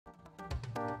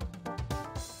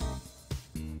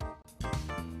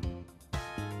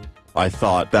I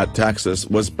thought that Texas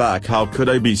was back. How could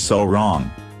I be so wrong?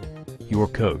 Your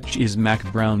coach is Mack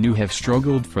Brown. You have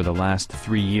struggled for the last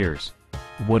 3 years.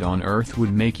 What on earth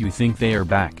would make you think they are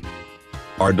back?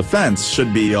 Our defense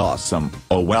should be awesome.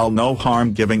 Oh well, no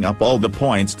harm giving up all the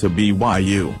points to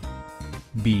BYU.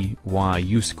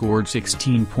 BYU scored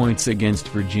 16 points against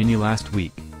Virginia last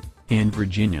week. And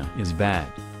Virginia is bad.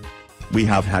 We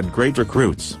have had great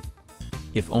recruits.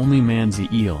 If only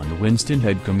Manziel and Winston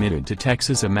had committed to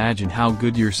Texas, imagine how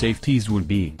good your safeties would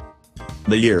be.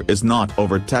 The year is not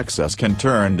over. Texas can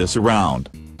turn this around.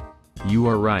 You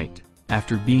are right.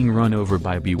 After being run over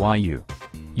by BYU,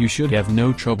 you should have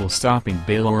no trouble stopping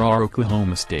Baylor or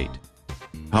Oklahoma State.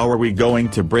 How are we going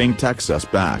to bring Texas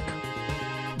back?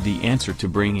 The answer to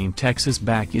bringing Texas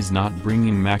back is not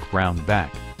bringing Mack Brown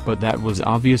back, but that was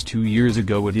obvious 2 years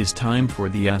ago. It is time for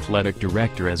the athletic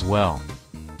director as well.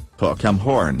 Hook 'em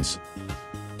horns.